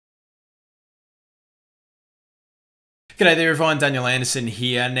G'day there everyone, Daniel Anderson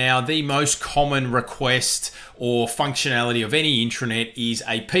here. Now, the most common request or functionality of any intranet is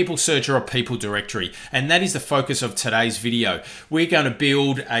a people search or a people directory, and that is the focus of today's video. We're going to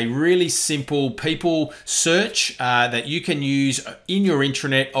build a really simple people search that you can use in your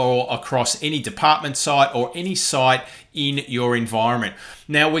intranet or across any department site or any site in your environment.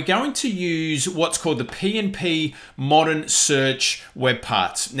 Now, we're going to use what's called the PnP Modern Search web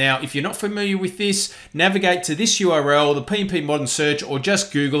parts. Now, if you're not familiar with this, navigate to this URL, the PnP Modern Search, or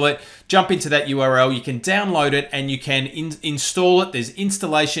just Google it. Jump into that URL, you can download it and you can install it. There's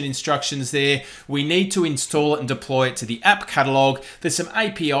installation instructions there. We need to install it and deploy it to the app catalog. There's some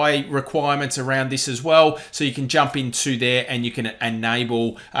API requirements around this as well. So you can jump into there and you can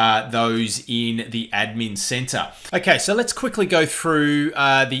enable those in the admin center. Okay, so let's quickly go through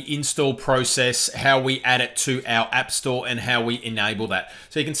the install process, how we add it to our app store and how we enable that.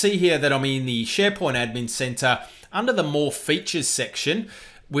 So you can see here that I'm in the SharePoint admin center. Under the more features section,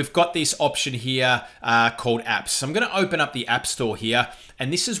 we've got this option here called apps. So I'm going to open up the app store here,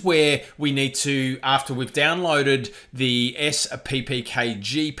 and this is where we need to, after we've downloaded the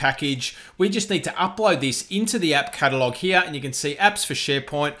SPPKG package, we just need to upload this into the app catalog here, and you can see apps for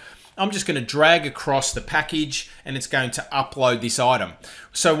SharePoint. I'm just going to drag across the package and it's going to upload this item.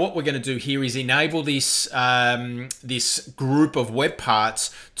 So what we're going to do here is enable this, this group of web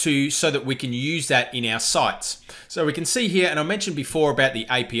parts so that we can use that in our sites. So we can see here, and I mentioned before about the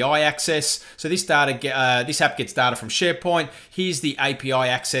API access. So this app gets data from SharePoint. Here's the API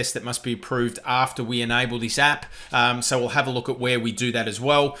access that must be approved after we enable this app. So we'll have a look at where we do that as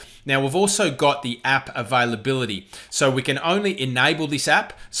well. Now we've also got the app availability. So we can only enable this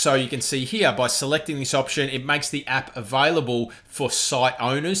app. So you can see here by selecting this option, it makes the app available for site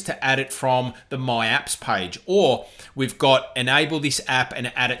owners to add it from the My Apps page. Or we've got enable this app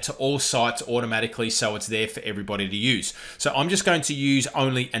and add it to all sites automatically so it's there for everybody to use. So I'm just going to use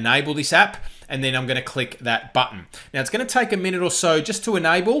only enable this app, and then I'm going to click that button. Now it's going to take a minute or so just to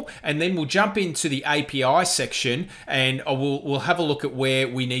enable, and then we'll jump into the API section and we'll have a look at where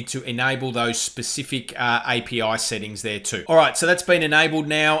we need to enable those specific API settings there too. All right, so that's been enabled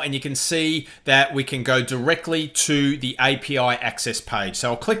now, and you can see that we can go directly to the API access page.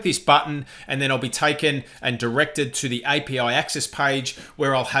 So I'll click this button and then I'll be taken and directed to the API access page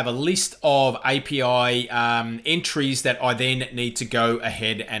where I'll have a list of API entries that I then need to go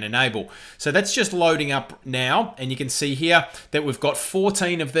ahead and enable. So that's just loading up now, and you can see here that we've got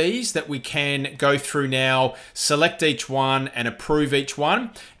 14 of these that we can go through now, select each one and approve each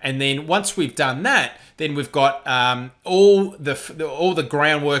one. And then once we've done that, then we've got all the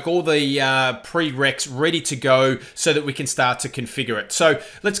groundwork, all the prereqs ready to go so that we can start to configure it. So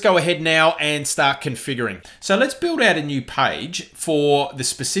let's go ahead now and start configuring. So let's build out a new page for the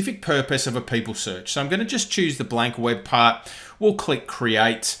specific purpose of a people search. So I'm going to just choose the blank web part. We'll click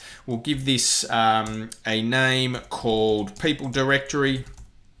create. We'll give this a name called people directory.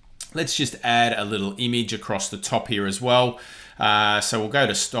 Let's just add a little image across the top here as well. So we'll go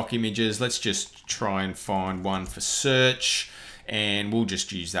to stock images. Let's just try and find one for search, and we'll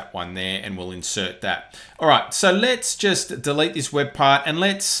just use that one there and we'll insert that. All right, so let's just delete this web part and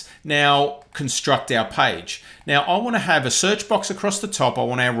let's now construct our page. Now I want to have a search box across the top. I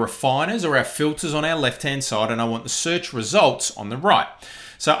want our refiners or our filters on our left-hand side, and I want the search results on the right.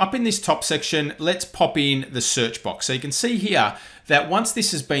 So up in this top section, let's pop in the search box. So you can see here that once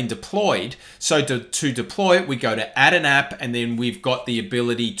this has been deployed, so to deploy it, we go to add an app, and then we've got the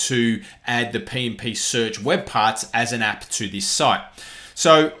ability to add the PnP search web parts as an app to this site.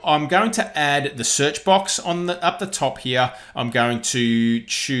 So I'm going to add the search box up the top here. I'm going to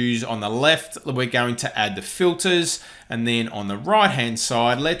choose on the left, we're going to add the filters, and then on the right hand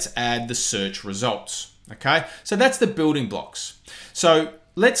side, let's add the search results. Okay, so that's the building blocks. So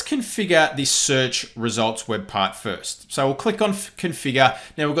let's configure this search results web part first. So we'll click on configure.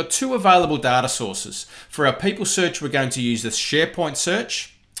 Now we've got two available data sources. For our people search, we're going to use the SharePoint search.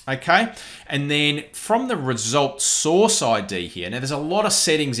 Okay, and then from the result source ID here, now there's a lot of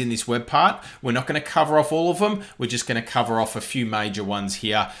settings in this web part. We're not going to cover off all of them. We're just going to cover off a few major ones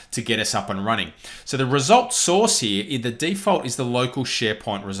here to get us up and running. So the result source here, the default is the local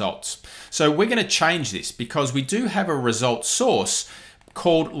SharePoint results. So we're going to change this because we do have a result source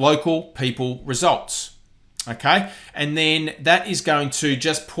called local people results. Okay, and then that is going to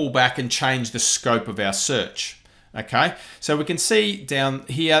just pull back and change the scope of our search. Okay, so we can see down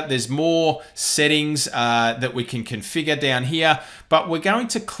here, there's more settings that we can configure down here, but we're going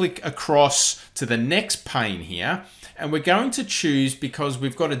to click across to the next pane here, and we're going to choose, because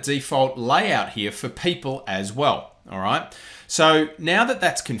we've got a default layout here for people as well. All right, So now that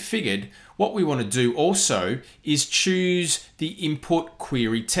that's configured, what we want to do also is choose the input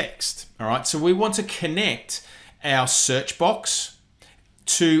query text. All right, so we want to connect our search box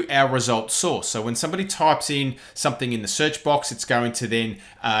to our result source. So when somebody types in something in the search box, it's going to then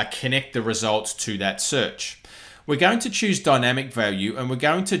connect the results to that search. We're going to choose dynamic value, and we're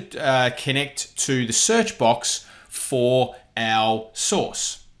going to connect to the search box for our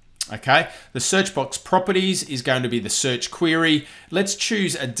source. Okay, the search box properties is going to be the search query. Let's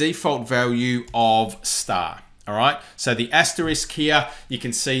choose a default value of star. All right, so the asterisk here, you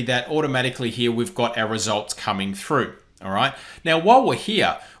can see that automatically here we've got our results coming through. All right, now while we're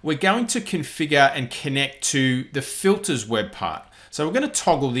here, we're going to configure and connect to the filters web part. So we're going to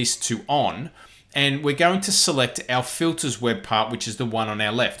toggle this to on, and we're going to select our filters web part, which is the one on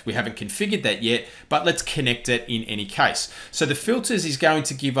our left. We haven't configured that yet, but let's connect it in any case. So the filters is going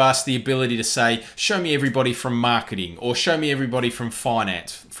to give us the ability to say, show me everybody from marketing, or show me everybody from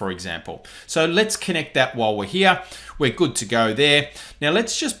finance, for example. So let's connect that while we're here. We're good to go there. Now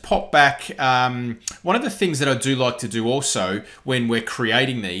let's just pop back. One of the things that I do like to do also when we're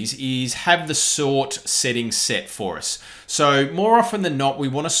creating these is have the sort settings set for us. So more often than not, we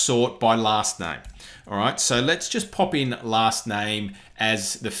want to sort by last name. All right, so let's just pop in last name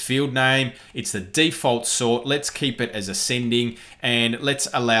as the field name. It's the default sort. Let's keep it as ascending, and let's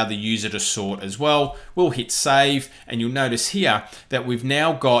allow the user to sort as well. We'll hit save, and you'll notice here that we've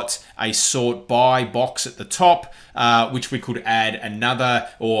now got a sort by box at the top, which we could add another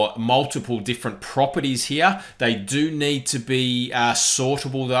or multiple different properties here. They do need to be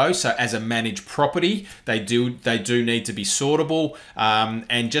sortable though. So as a managed property, they do need to be sortable.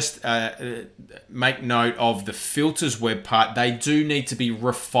 And just make note of the filters web part. They do need to be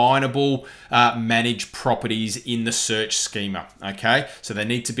refinable managed properties in the search schema. Okay, so they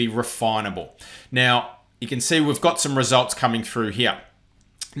need to be refinable. Now you can see we've got some results coming through here.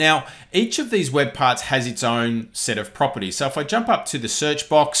 Now, each of these web parts has its own set of properties. So if I jump up to the search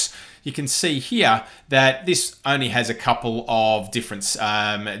box, you can see here that this only has a couple of different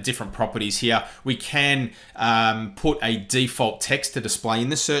properties here. We can put a default text to display in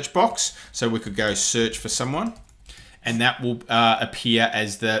the search box. So we could go search for someone, and that will appear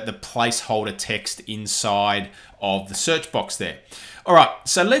as the placeholder text inside of the search box there. All right,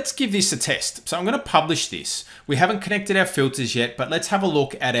 so let's give this a test. So I'm going to publish this. We haven't connected our filters yet, but let's have a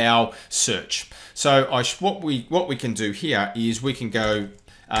look at our search. So what we can do here is we can go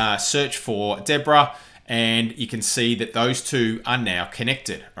search for Deborah, and you can see that those two are now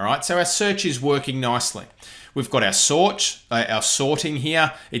connected. All right, so our search is working nicely. We've got our sorting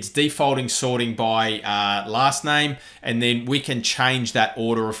here. It's defaulting sorting by last name, and then we can change that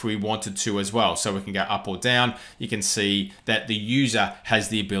order if we wanted to as well. So we can go up or down. You can see that the user has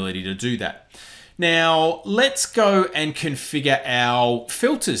the ability to do that. Now let's go and configure our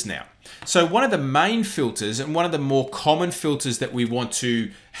filters now. So one of the main filters and one of the more common filters that we want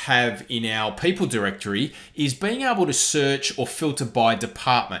to have in our people directory is being able to search or filter by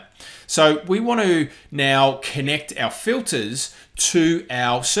department. So we want to now connect our filters to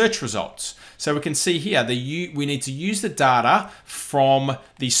our search results. So we can see here we need to use the data from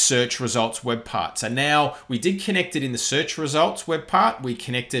the search results web part. So now we did connect it in the search results web part. We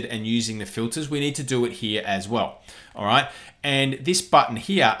connected and using the filters. We need to do it here as well. All right. And this button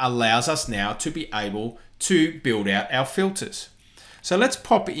here allows us now to be able to build out our filters. So let's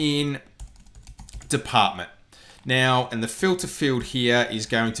pop in department. Now, and the filter field here is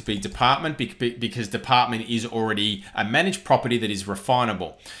going to be department because department is already a managed property that is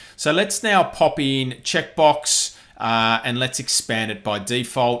refinable. So let's now pop in checkbox and let's expand it by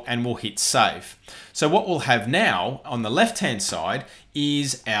default, and we'll hit save. So what we'll have now on the left-hand side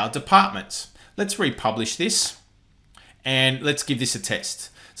is our departments. Let's republish this and let's give this a test.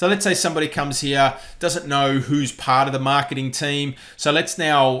 So let's say somebody comes here, doesn't know who's part of the marketing team. So let's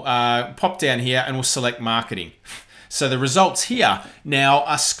now pop down here and we'll select marketing. So the results here now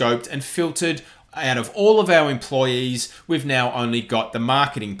are scoped and filtered. Out of all of our employees, we've now only got the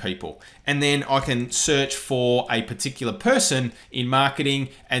marketing people. And then I can search for a particular person in marketing,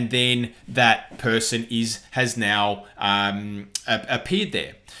 and then that person has now appeared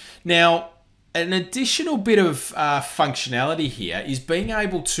there. Now, an additional bit of functionality here is being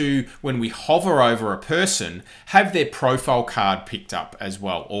able to, when we hover over a person, have their profile card picked up as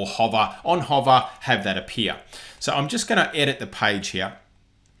well, or hover, have that appear. So I'm just going to edit the page here,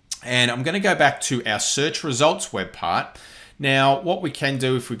 and I'm going to go back to our search results web part. Now, what we can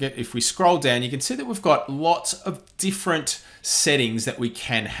do if we scroll down, you can see that we've got lots of different settings that we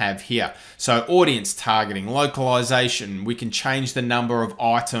can have here. So audience targeting, localization, we can change the number of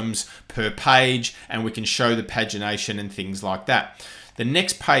items per page, and we can show the pagination and things like that. The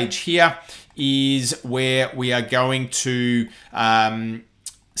next page here is where we are going to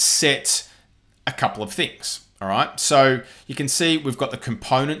set a couple of things. All right, so you can see we've got the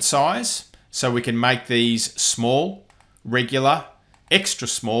component size, so we can make these small, regular, extra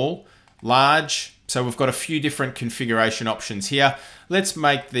small, large. So we've got a few different configuration options here. Let's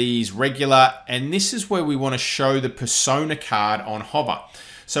make these regular, and this is where we want to show the persona card on hover.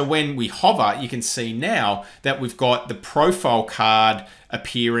 So when we hover, you can see now that we've got the profile card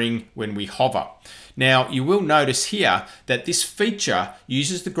appearing when we hover. Now, you will notice here that this feature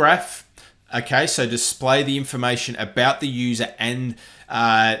uses the graph. Okay, so display the information about the user, and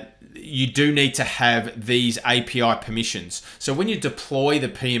you do need to have these API permissions. So when you deploy the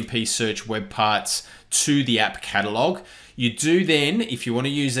PnP Search web parts to the app catalog, you do then, if you want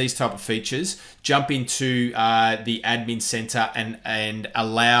to use these type of features, jump into the admin center and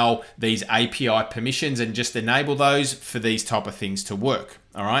allow these API permissions and just enable those for these type of things to work.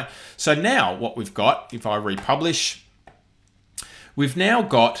 All right, so now what we've got, if I republish, we've now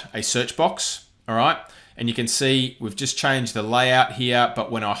got a search box. All right, and you can see we've just changed the layout here,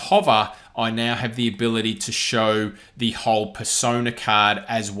 but when I hover, I now have the ability to show the whole persona card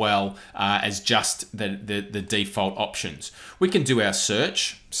as well as just the default options. We can do our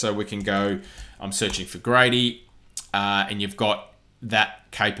search, so we can go, I'm searching for Grady, and you've got that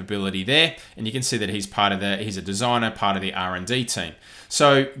capability there, and you can see that he's a designer, part of the R&D team.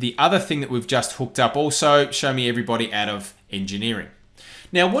 So the other thing that we've just hooked up also, show me everybody out of engineering.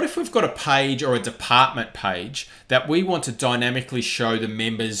 Now, what if we've got a page or a department page that we want to dynamically show the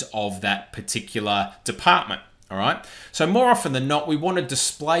members of that particular department? All right. So more often than not, we want to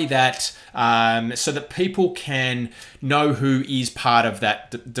display that so that people can know who is part of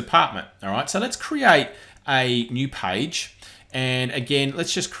that department. All right. So let's create a new page. And again,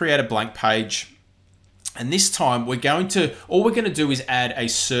 let's just create a blank page. And this time all we're going to do is add a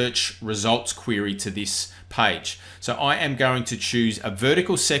search results query to this page. So I am going to choose a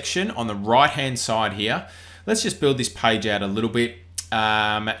vertical section on the right-hand side here. Let's just build this page out a little bit.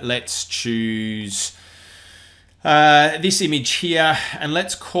 Let's choose this image here, and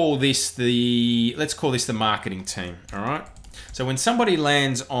let's call this the marketing team. All right. So when somebody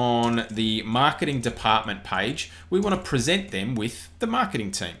lands on the marketing department page, we want to present them with the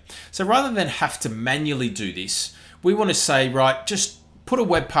marketing team. So rather than have to manually do this, we want to say, right, just put a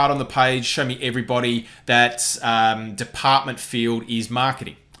web part on the page, show me everybody that department field is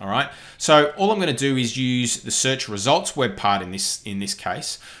marketing. All right. So all I'm going to do is use the search results web part in this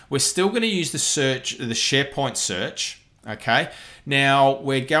case. We're still going to use the SharePoint search. Okay. Now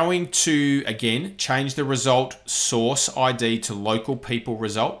we're going to, again, change the result source ID to local people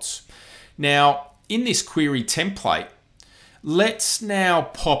results. Now in this query template, let's now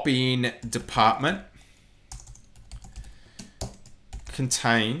pop in department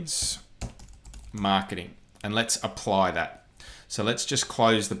contains marketing, and let's apply that. So let's just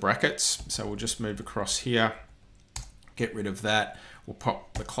close the brackets. So we'll just move across here, get rid of that. We'll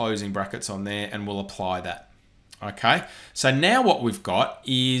pop the closing brackets on there, and we'll apply that. Okay, so now what we've got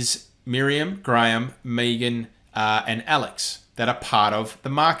is Miriam, Graham, Megan, and Alex that are part of the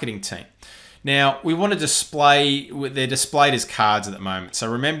marketing team. Now we want to display, they're displayed as cards at the moment.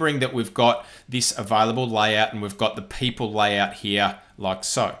 So remembering that we've got this available layout and we've got the people layout here like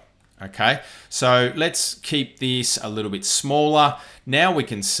so. Okay, so let's keep this a little bit smaller. Now we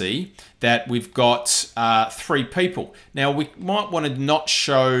can see that we've got 3 people. Now we might want to not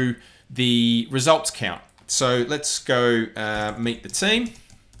show the results count. So let's go meet the team,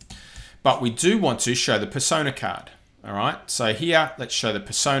 but we do want to show the persona card. All right, so here, let's show the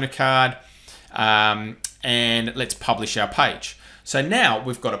persona card and let's publish our page. So now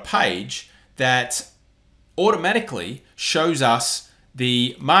we've got a page that automatically shows us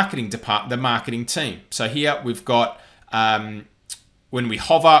the marketing department, the marketing team. So here we've got, when we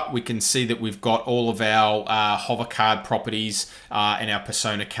hover, we can see that we've got all of our hover card properties and our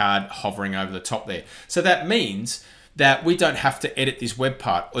persona card hovering over the top there. So that means that we don't have to edit this web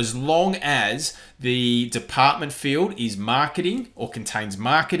part. As long as the department field is marketing or contains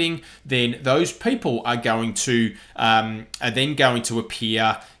marketing, then those people are going to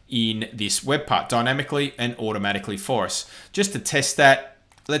appear in this web part dynamically and automatically for us. Just to test that,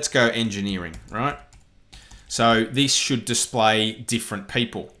 let's go engineering, right? So this should display different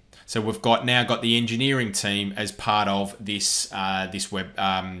people. So we've now got the engineering team as part of this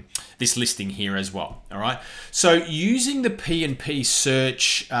this listing here as well. All right. So using the PnP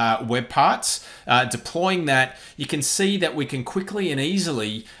Search web parts, deploying that, you can see that we can quickly and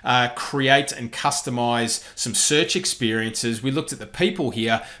easily create and customize some search experiences. We looked at the people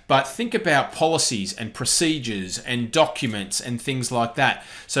here, but think about policies and procedures and documents and things like that.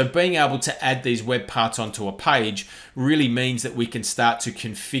 So being able to add these web parts onto a page really means that we can start to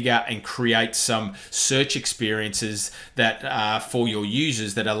configure and create some search experiences that for your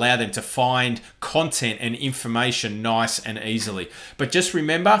users that allow them to find content and information nice and easily. But just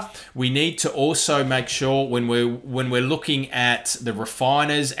remember, we need to also make sure when we're looking at the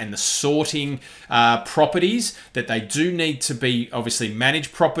refiners and the sorting properties that they do need to be obviously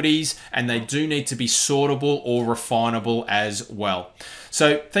managed properties, and they do need to be sortable or refinable as well.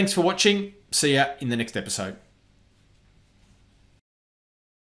 So thanks for watching. See ya in the next episode.